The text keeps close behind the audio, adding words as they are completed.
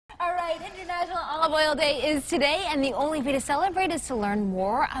right, International Olive Oil Day is today, and the only way to celebrate is to learn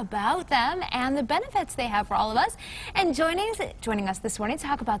more about them and the benefits they have for all of us. And joining us this morning to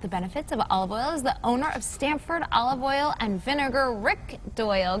talk about the benefits of olive oil is the owner of Stanford Olive Oil and Vinegar, Rick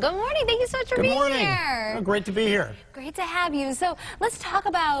Doyle. Good morning. Thank you so much for being here. Oh, great to be here. Great to have you. So let's talk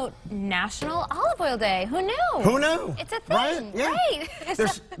about National Olive Oil Day. Who knew? Who knew? It's a thing. Right? Yeah.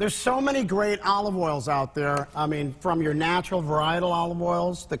 Right. There's so many great olive oils out there. I mean, from your natural varietal olive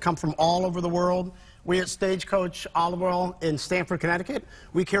oils that come from all over the world. We at Stagecoach Olive Oil in Stamford, Connecticut,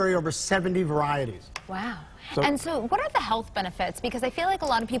 we carry over 70 varieties. Wow. And so what are the health benefits? Because I feel like a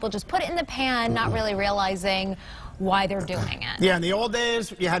lot of people just put it in the pan, not really realizing why they're doing it. Yeah, in the old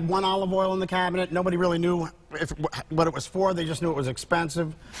days, you had one olive oil in the cabinet. Nobody really knew what it was for. They just knew it was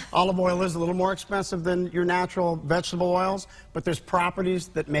expensive. Olive oil is a little more expensive than your natural vegetable oils, but there's properties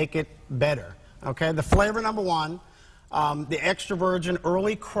that make it better. Okay, the flavor number one, the extra virgin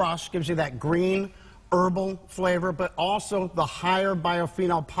early crush gives you that green herbal flavor, but also the higher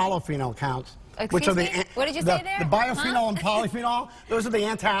biophenol polyphenol counts. Excuse me? What did you say there? The biophenol and polyphenol, those are the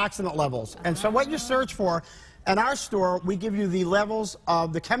antioxidant levels. And so what you search for, in our store, we give you the levels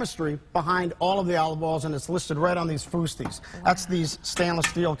of the chemistry behind all of the olive oils, and it's listed right on these fusti's. That's these stainless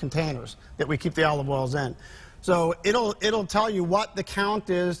steel containers that we keep the olive oils in. So it'll tell you what the count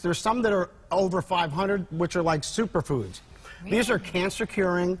is. There's some that are over 500, which are like superfoods. Really? These are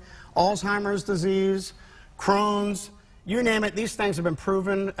cancer-curing, Alzheimer's disease, Crohn's, you name it. These things have been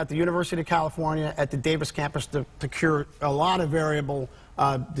proven at the University of California, at the Davis campus, to cure a lot of variable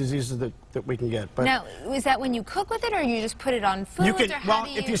diseases that we can get. But now, is that when you cook with it, or you just put it on foods? Well,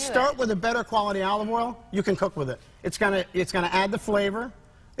 if you start with a better quality olive oil, you can cook with it. It's gonna add the flavor.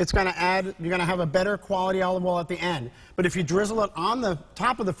 It's gonna add. You're gonna have a better quality olive oil at the end. But if you drizzle it on the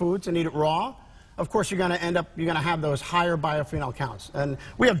top of the foods and eat it raw, of course, you're going to have those higher biophenol counts. And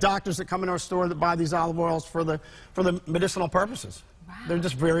we have doctors that come in our store that buy these olive oils for the medicinal purposes. Wow. They're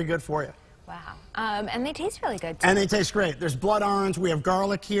just very good for you. Wow. And they taste really good, too. And they taste great. There's blood orange. We have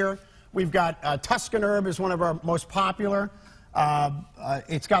garlic here. We've got Tuscan herb is one of our most popular.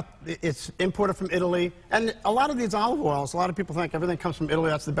 It's imported from Italy. And a lot of these olive oils, a lot of people think everything comes from Italy,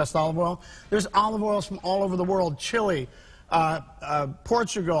 that's the best olive oil. There's olive oils from all over the world. Chile,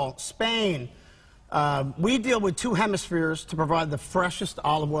 Portugal, Spain. We deal with two hemispheres to provide the freshest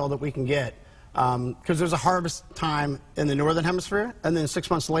olive oil that we can get, because there's a harvest time in the northern hemisphere, and then 6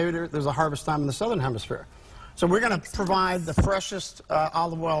 months later there's a harvest time in the southern hemisphere. So we're going to provide the freshest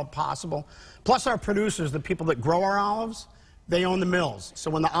olive oil possible. Plus our producers, the people that grow our olives, they own the mills. So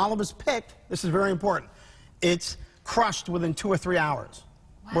when the olive is picked, this is very important, it's crushed within 2 or 3 hours.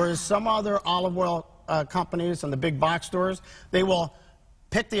 Wow. Whereas some other olive oil companies and the big box stores, they will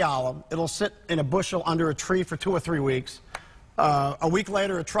pick the olive, it'll sit in a bushel under a tree for 2 or 3 weeks. A week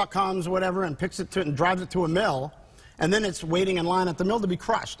later, a truck comes, whatever, and picks it and drives it to a mill, and then it's waiting in line at the mill to be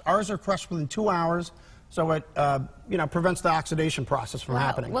crushed. Ours are crushed within 2 hours, so it prevents the oxidation process from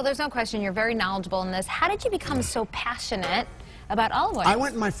happening. Well, there's no question you're very knowledgeable in this. How did you become so passionate about olive oil? I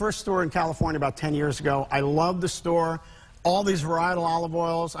went in my first store in California about 10 years ago. I loved the store. All these varietal olive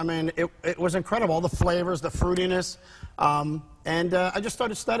oils, I mean, it was incredible. All the flavors, the fruitiness. And I just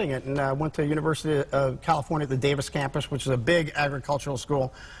started studying it, and went to University of California at the Davis campus, which is a big agricultural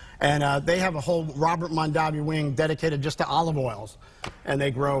school. And they have a whole Robert Mondavi wing dedicated just to olive oils. And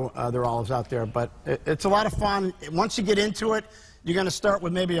they grow their olives out there. But it's a lot of fun. Once you get into it, you're going to start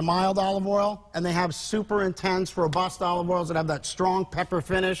with maybe a mild olive oil, and they have super intense, robust olive oils that have that strong pepper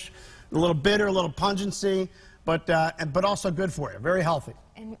finish, a little bitter, a little pungency, but also good for you, very healthy.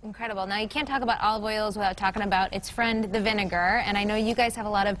 Incredible. Now, you can't talk about olive oils without talking about its friend, the vinegar. And I know you guys have a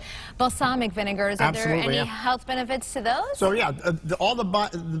lot of balsamic vinegars. Are there any health benefits to those? So, yeah,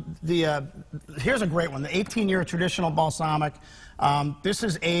 here's a great one, the 18-year traditional balsamic. This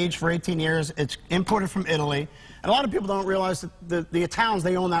is aged for 18 years. It's imported from Italy. And a lot of people don't realize that the Italians,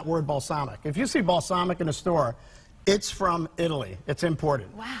 they own that word balsamic. If you see balsamic in a store, it's from Italy. It's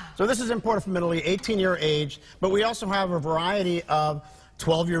imported. Wow. So this is imported from Italy, 18-year age. But we also have a variety of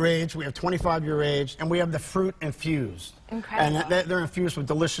 12-year age, we have 25-year age, and we have the fruit infused. Incredible. And they're infused with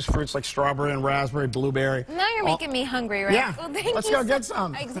delicious fruits like strawberry and raspberry, blueberry. Now you're making me hungry, right? Yeah. Well, Let's go get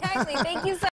some. Exactly. Thank you so much.